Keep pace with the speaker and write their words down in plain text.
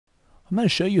I'm going to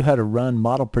show you how to run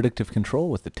model predictive control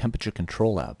with the temperature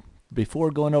control lab. Before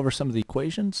going over some of the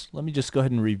equations, let me just go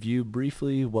ahead and review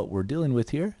briefly what we're dealing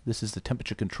with here. This is the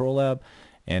temperature control lab,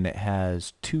 and it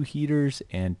has 2 heaters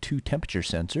and 2 temperature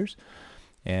sensors.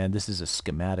 And this is a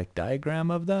schematic diagram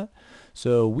of that.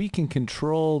 So we can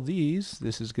control these.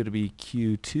 This is going to be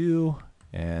Q2,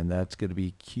 and that's going to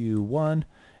be Q1.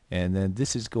 And then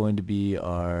this is going to be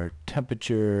our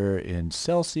temperature in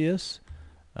Celsius,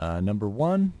 number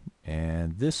 1.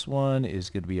 And this one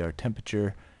is going to be our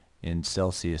temperature in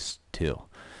Celsius 2.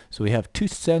 So we have 2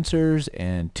 sensors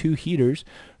and 2 heaters.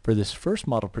 For this first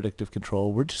model predictive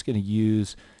control, we're just going to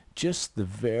use just the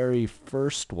very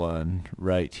first one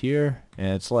right here,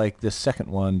 and it's like this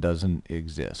second one doesn't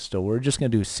exist. So we're just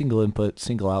going to do a single input,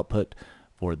 single output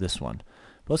for this one.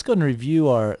 But let's go ahead and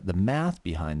review the math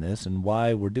behind this and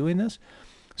why we're doing this.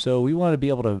 So we want to be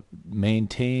able to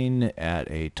maintain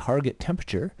at a target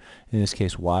temperature. In this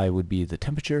case, Y would be the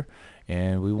temperature,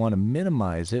 and we want to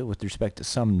minimize it with respect to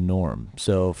some norm.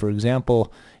 So for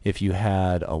example, if you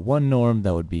had a 1 norm,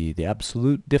 that would be the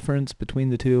absolute difference between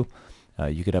the two.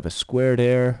 You could have a squared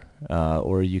error,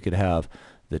 or you could have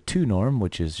the 2 norm,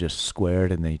 which is just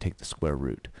squared, and then you take the square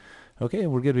root. Okay,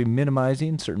 we're going to be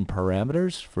minimizing certain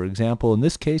parameters. For example, in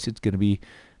this case, it's going to be,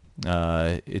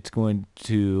 well,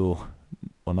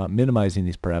 not minimizing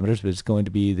these parameters, but it's going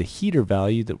to be the heater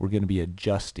value that we're going to be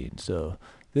adjusting. So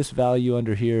this value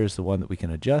under here is the one that we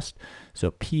can adjust. So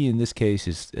P in this case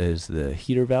is the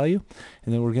heater value.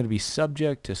 And then we're going to be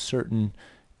subject to certain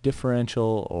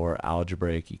differential or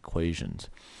algebraic equations.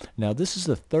 Now this is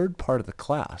the third part of the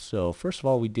class. So first of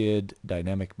all, we did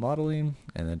dynamic modeling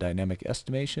and then dynamic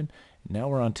estimation. Now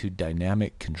we're on to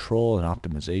dynamic control and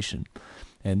optimization.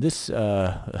 And this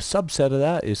a subset of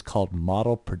that is called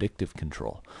model predictive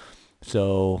control.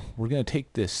 So we're going to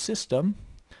take this system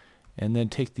and then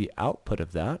take the output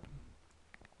of that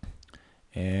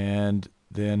and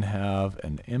then have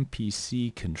an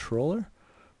MPC controller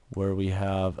where we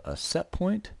have a set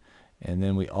point, and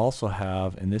then we also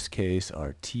have, in this case,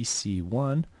 our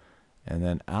TC1, and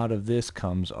then out of this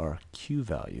comes our Q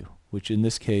value, which in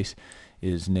this case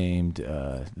is named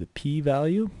the P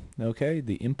value, okay,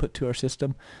 the input to our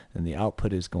system, and the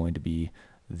output is going to be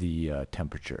the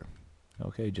temperature,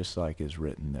 okay, just like is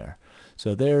written there.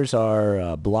 So there's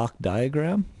our block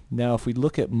diagram. Now if we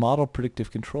look at model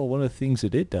predictive control, one of the things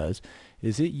that it does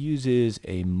is it uses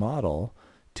a model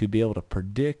to be able to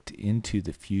predict into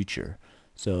the future.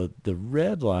 So the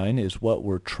red line is what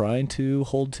we're trying to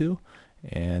hold to,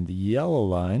 and the yellow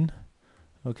line,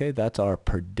 okay, that's our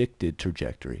predicted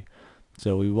trajectory.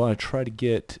 So we want to try to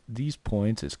get these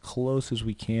points as close as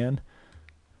we can,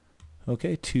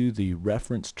 okay, to the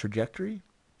reference trajectory.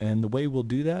 And the way we'll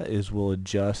do that is we'll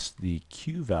adjust the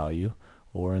Q value,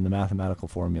 or in the mathematical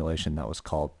formulation that was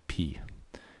called P.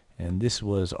 And this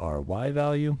was our Y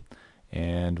value.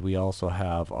 And we also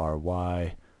have our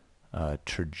Y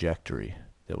trajectory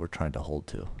that we're trying to hold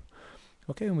to.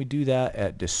 Okay, and we do that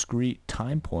at discrete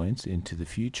time points into the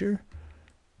future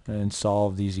and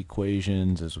solve these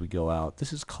equations as we go out.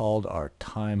 This is called our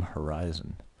time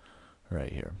horizon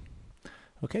right here.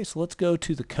 Okay, so let's go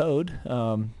to the code.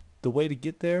 The way to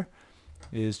get there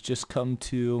is just come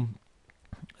to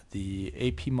the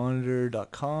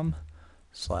APMonitor.com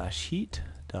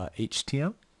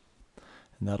 /heat.html.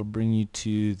 And that'll bring you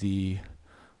to the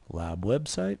lab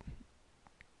website.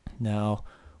 Now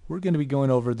we're going to be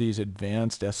going over these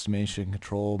advanced estimation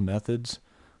control methods.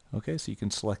 Okay, so you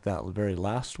can select that very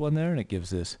last one there, and it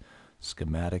gives this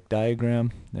schematic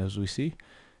diagram as we see.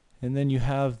 And then you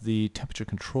have the temperature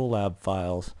control lab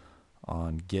files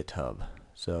on GitHub.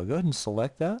 So go ahead and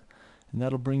select that, and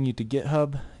that'll bring you to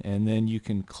GitHub, and then you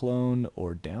can clone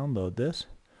or download this.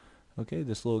 Okay,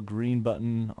 this little green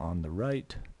button on the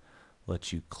right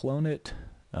lets you clone it,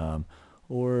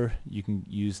 or you can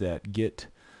use that Git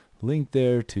link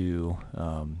there to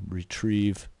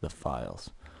retrieve the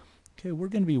files. Okay, we're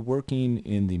going to be working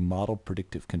in the model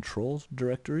predictive controls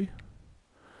directory.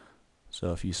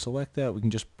 So if you select that, we can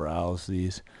just browse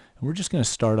these, and we're just going to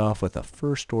start off with a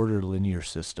first order linear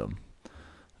system.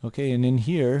 Okay, and in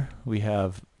here we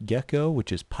have Gecko,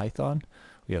 which is Python.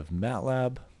 We have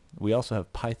MATLAB. We also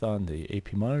have Python, the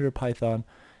APMonitor Python,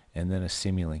 and then a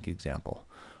Simulink example.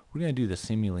 We're going to do the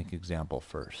Simulink example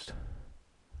first.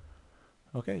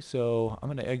 Okay, so I'm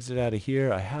going to exit out of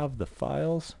here. I have the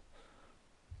files,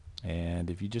 and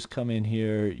if you just come in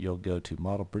here, you'll go to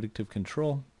Model Predictive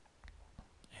Control,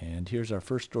 and here's our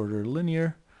first order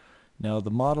linear. Now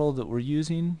the model that we're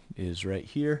using is right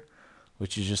here,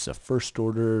 which is just a first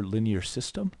order linear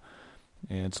system.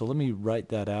 And so let me write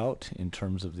that out in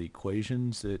terms of the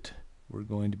equations that we're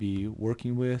going to be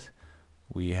working with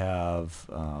we have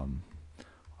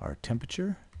our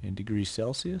temperature in degrees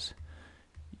Celsius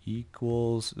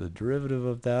equals the derivative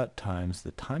of that times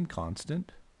the time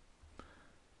constant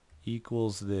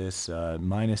equals this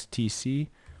minus Tc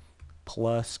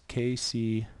plus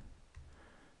Kc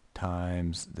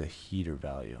times the heater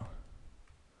value.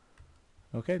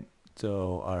 Okay,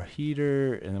 so our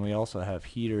heater, and then we also have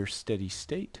heater steady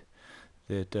state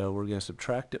that we're going to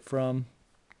subtract it from,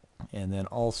 and then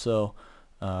also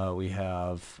we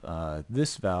have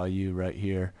this value right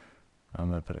here. I'm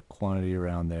going to put a quantity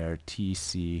around there,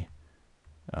 Tc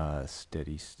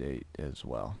steady state as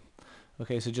well.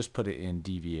 Okay, so just put it in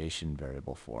deviation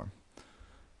variable form.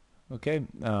 Okay,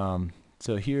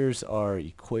 so here's our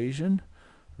equation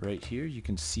right here. You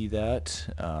can see that,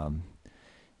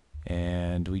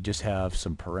 and we just have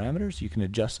some parameters. You can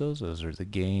adjust those. Those are the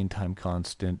gain, time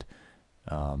constant,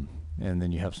 and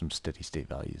then you have some steady state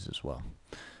values as well.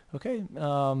 Okay,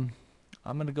 I'm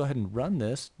going to go ahead and run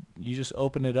this. You just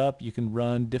open it up. You can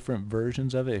run different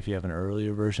versions of it. If you have an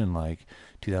earlier version like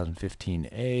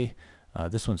 2015A,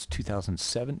 this one's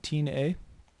 2017A.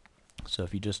 So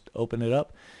if you just open it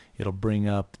up, it'll bring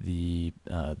up the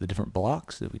different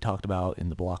blocks that we talked about in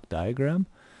the block diagram.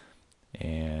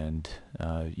 And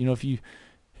you know, if you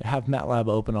have MATLAB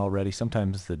open already,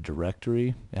 sometimes the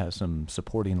directory has some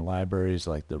supporting libraries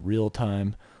like the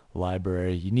real-time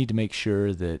library. You need to make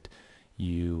sure that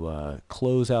you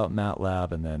close out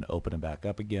MATLAB and then open it back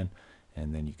up again,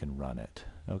 and then you can run it.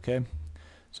 Okay,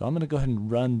 so I'm going to go ahead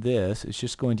and run this. It's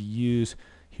just going to use,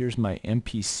 here's my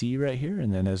MPC right here,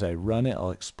 and then as I run it,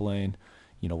 I'll explain,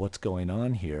 you know, what's going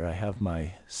on here. I have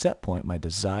my set point, my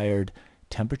desired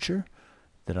temperature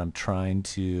that I'm trying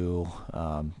to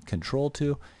control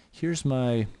to. Here's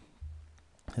my,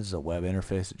 this is a web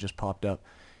interface that just popped up.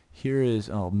 Here is,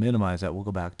 I'll minimize that, we'll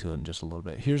go back to it in just a little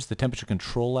bit. Here's the temperature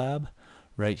control lab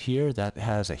right here. That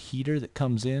has a heater that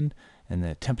comes in and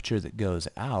the temperature that goes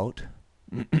out.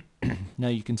 Now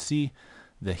you can see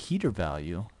the heater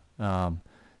value.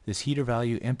 This heater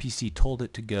value, MPC told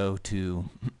it to go to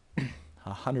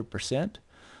 100%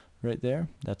 right there.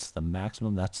 That's the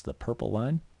maximum, that's the purple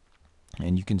line.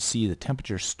 And you can see the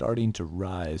temperature starting to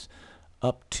rise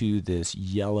up to this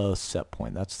yellow set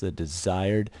point. That's the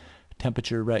desired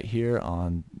temperature right here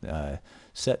on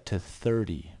set to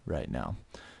 30 right now.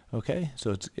 Okay,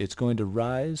 so it's going to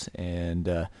rise, and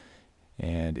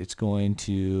it's going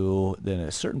to, then at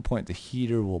a certain point the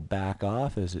heater will back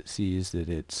off as it sees that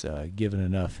it's given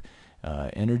enough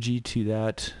energy to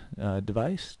that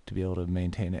device to be able to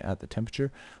maintain it at the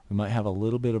temperature. We might have a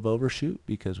little bit of overshoot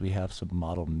because we have some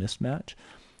model mismatch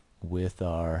with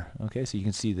our, okay, so you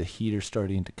can see the heater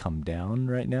starting to come down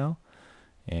right now,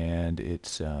 and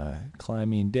it's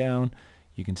climbing down.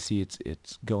 You can see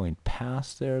it's going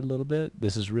past there a little bit.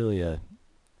 This is really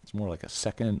it's more like a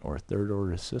second or third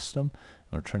order system,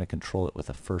 and we're trying to control it with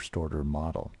a first order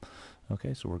model.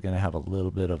 Okay, so we're going to have a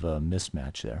little bit of a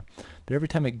mismatch there. But every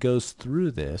time it goes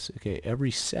through this, okay,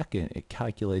 every second it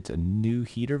calculates a new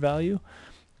heater value,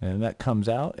 and that comes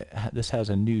out. This has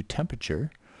a new temperature,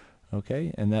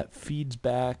 okay, and that feeds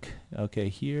back, okay,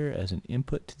 here as an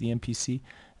input to the MPC,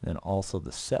 and then also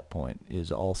the set point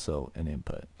is also an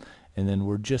input. And then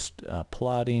we're just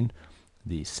plotting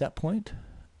the set point,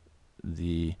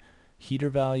 the heater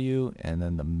value, and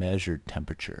then the measured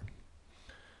temperature.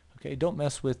 Okay, don't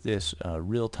mess with this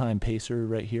real-time pacer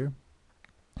right here.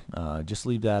 Just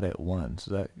leave that at 1.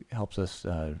 So that helps us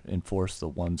enforce the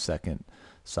 1 second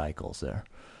cycles there.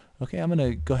 Okay, I'm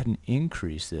going to go ahead and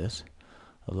increase this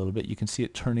a little bit. You can see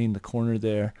it turning the corner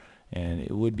there, and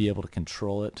it would be able to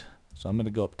control it. So I'm going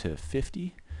to go up to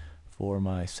 50 for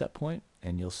my set point,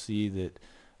 and you'll see that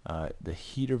the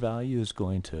heater value is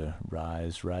going to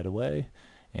rise right away,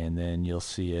 and then you'll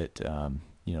see it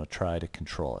you know, try to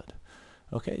control it.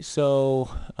 Okay, so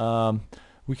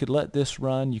we could let this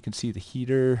run. You can see the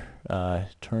heater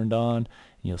turned on, and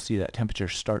you'll see that temperature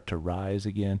start to rise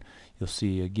again. You'll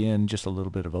see again just a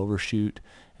little bit of overshoot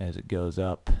as it goes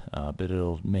up, but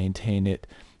it'll maintain it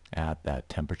at that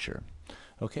temperature.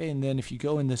 Okay, and then if you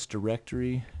go in this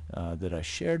directory that I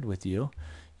shared with you,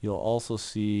 you'll also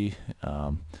see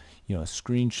you know, a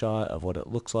screenshot of what it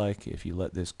looks like if you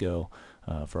let this go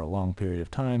for a long period of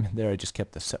time. There I just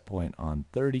kept the set point on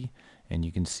 30, and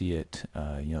you can see it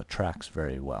you know, tracks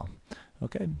very well.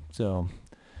 Okay, so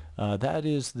that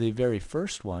is the very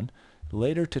first one.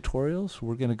 Later tutorials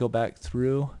we're going to go back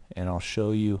through and I'll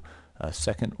show you a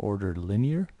second order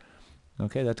linear.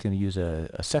 Okay, that's going to use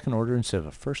a second order instead of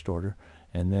a first order,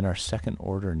 and then our second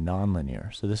order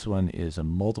nonlinear. So this one is a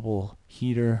multiple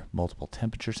heater, multiple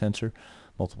temperature sensor,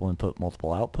 multiple input,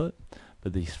 multiple output.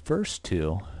 But these first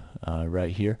two,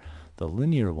 right here. The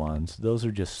linear ones, those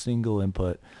are just single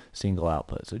input, single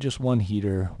output. So just one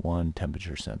heater, one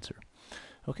temperature sensor.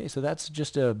 Okay, so that's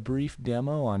just a brief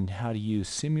demo on how to use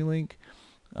Simulink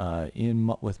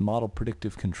with model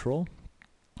predictive control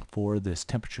for this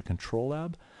temperature control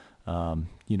lab.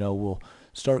 We'll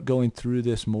start going through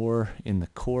this more in the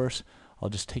course. I'll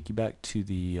just take you back to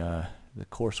the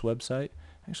course website.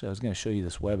 Actually, I was going to show you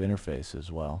this web interface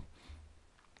as well.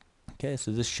 Okay,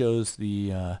 so this shows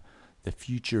the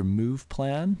future move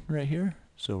plan right here.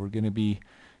 So we're going to be,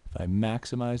 if I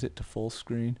maximize it to full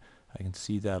screen, I can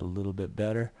see that a little bit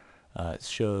better. It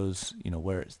shows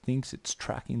where it thinks it's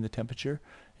tracking the temperature,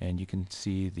 and you can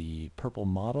see the purple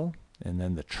model and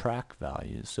then the track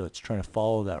values. So it's trying to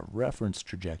follow that reference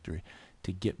trajectory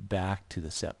to get back to the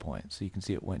set point. So you can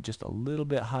see it went just a little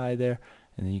bit high there,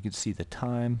 and then you can see the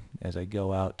time as I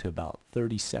go out to about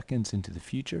 30 seconds into the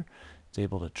future. It's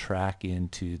able to track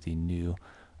into the new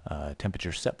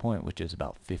temperature set point, which is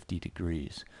about 50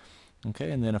 degrees.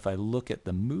 Okay, and then if I look at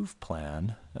the move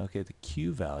plan, okay, the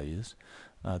Q values,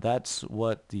 that's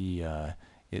what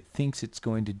it thinks it's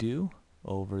going to do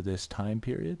over this time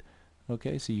period.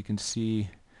 Okay, so you can see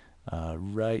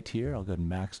right here, I'll go ahead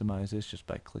and maximize this just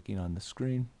by clicking on the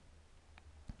screen.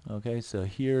 Okay, so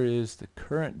here is the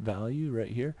current value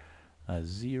right here,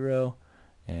 0,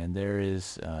 and there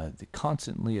is the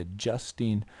constantly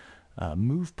adjusting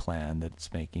move plan that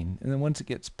it's making, and then once it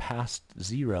gets past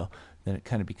 0, then it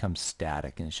kind of becomes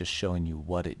static, and it's just showing you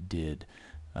what it did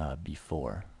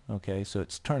before. Okay, so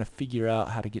it's trying to figure out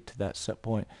how to get to that set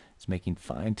point. It's making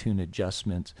fine-tune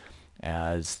adjustments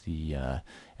as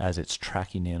it's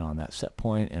tracking in on that set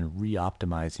point and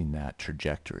re-optimizing that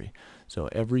trajectory. So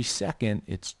every second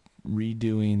it's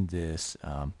redoing this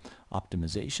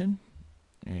optimization.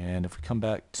 And if we come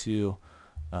back to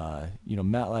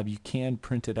MATLAB, you can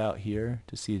print it out here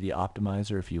to see the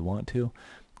optimizer if you want to.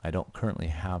 I don't currently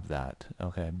have that,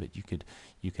 okay, but you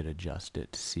could adjust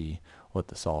it to see what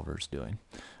the solver's doing.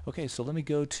 Okay, so let me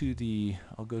go to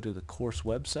I'll go to the course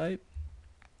website.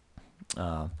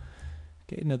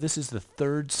 Okay, now this is the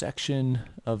third section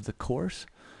of the course,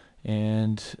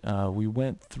 and we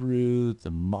went through the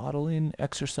modeling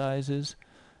exercises,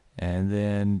 and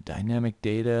then dynamic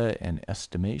data and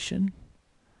estimation,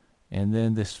 and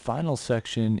then this final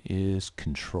section is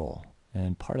control,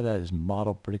 and part of that is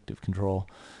model predictive control.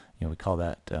 We call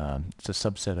that it's a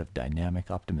subset of dynamic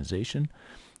optimization.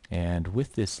 And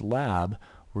with this lab,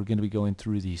 we're going to be going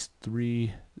through these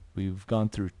three. We've gone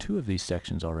through 2 of these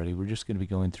sections already. We're just going to be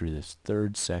going through this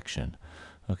third section.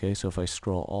 Okay, so if I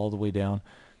scroll all the way down,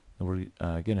 we're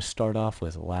going to start off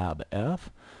with Lab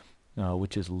F,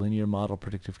 which is linear model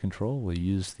predictive control. We'll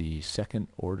use the second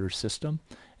order system,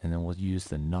 and then we'll use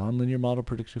the nonlinear model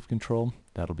predictive control.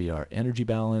 That'll be our energy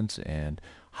balance and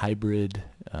hybrid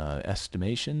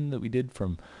estimation that we did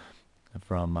from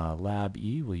Lab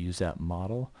E. We'll use that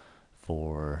model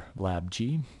for Lab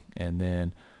G, and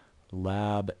then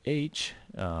Lab H,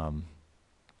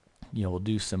 we'll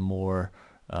do some more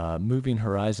moving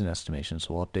horizon estimation.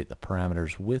 So we'll update the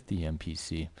parameters with the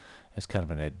MPC as kind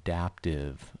of an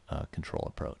adaptive control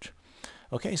approach.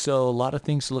 Okay, so a lot of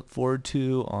things to look forward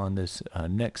to on this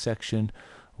next section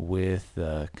with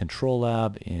Control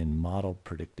Lab in Model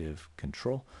Predictive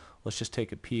Control. Let's just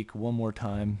take a peek one more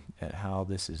time at how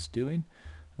this is doing.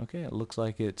 Okay, it looks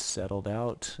like it's settled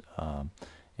out,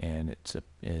 and it's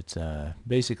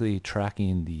basically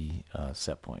tracking the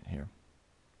set point here.